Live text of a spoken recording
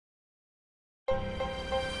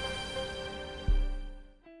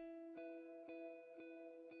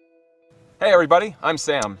Hey everybody, I'm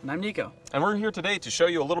Sam. And I'm Nico. And we're here today to show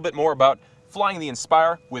you a little bit more about flying the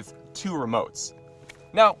Inspire with two remotes.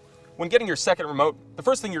 Now, when getting your second remote, the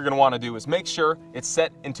first thing you're going to want to do is make sure it's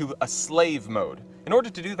set into a slave mode. In order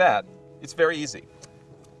to do that, it's very easy.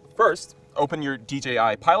 First, open your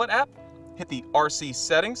DJI Pilot app, hit the RC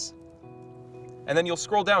settings, and then you'll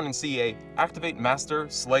scroll down and see a Activate Master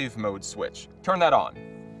Slave Mode switch. Turn that on.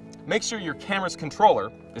 Make sure your camera's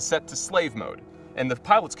controller is set to slave mode, and the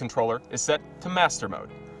pilot's controller is set to master mode.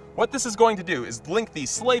 What this is going to do is link the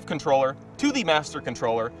slave controller to the master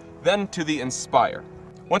controller, then to the Inspire.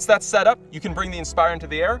 Once that's set up, you can bring the Inspire into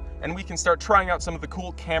the air, and we can start trying out some of the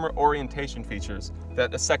cool camera orientation features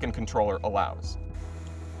that a second controller allows.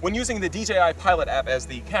 When using the DJI Pilot app as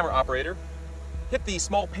the camera operator, hit the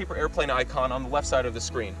small paper airplane icon on the left side of the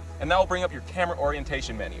screen, and that will bring up your camera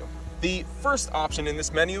orientation menu. The first option in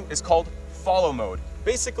this menu is called Follow Mode.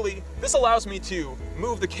 Basically, this allows me to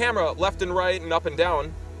move the camera left and right and up and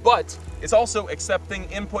down, but it's also accepting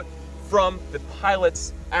input from the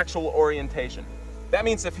pilot's actual orientation. That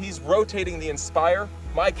means if he's rotating the Inspire,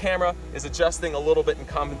 my camera is adjusting a little bit and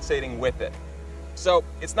compensating with it. So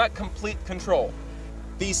it's not complete control.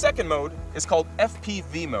 The second mode is called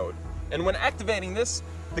FPV mode, and when activating this,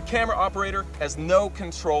 the camera operator has no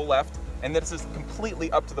control left, and this is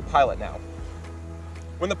completely up to the pilot now.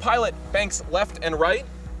 When the pilot banks left and right,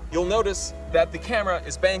 you'll notice that the camera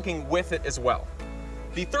is banking with it as well.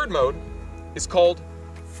 The third mode is called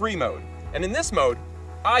Free mode, and in this mode,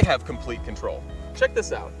 I have complete control. Check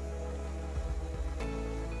this out.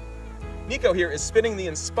 Nico here is spinning the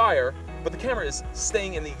Inspire, but the camera is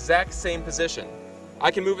staying in the exact same position.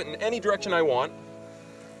 I can move it in any direction I want,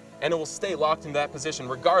 and it will stay locked in that position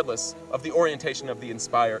regardless of the orientation of the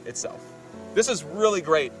Inspire itself. This is really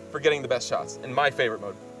great for getting the best shots, in my favorite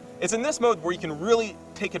mode. It's in this mode where you can really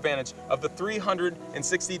take advantage of the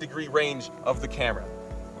 360-degree range of the camera.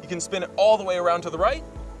 You can spin it all the way around to the right,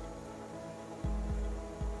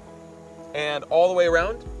 and all the way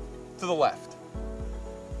around to the left.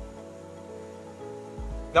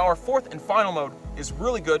 Now our fourth and final mode is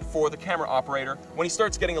really good for the camera operator when he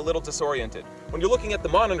starts getting a little disoriented. When you're looking at the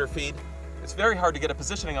monitor feed, it's very hard to get a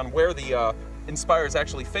positioning on where the Inspire is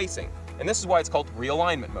actually facing. And this is why it's called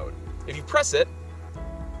realignment mode. If you press it,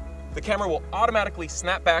 the camera will automatically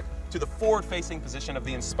snap back to the forward-facing position of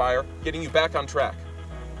the Inspire, getting you back on track.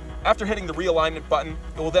 After hitting the realignment button,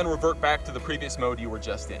 it will then revert back to the previous mode you were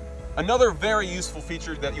just in. Another very useful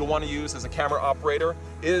feature that you'll want to use as a camera operator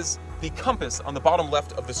is the compass on the bottom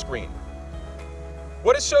left of the screen.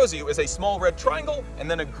 What it shows you is a small red triangle and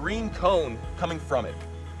then a green cone coming from it.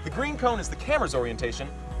 The green cone is the camera's orientation,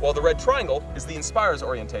 while the red triangle is the Inspire's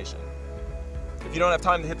orientation. If you don't have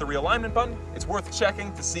time to hit the realignment button, it's worth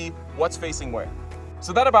checking to see what's facing where.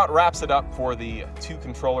 So that about wraps it up for the two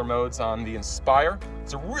controller modes on the Inspire.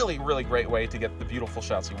 It's a really, really great way to get the beautiful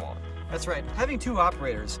shots you want. That's right. Having two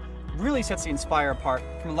operators really sets the Inspire apart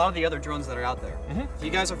from a lot of the other drones that are out there. If you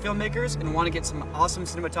guys are filmmakers and want to get some awesome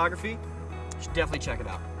cinematography, you should definitely check it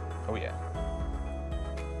out. Oh yeah.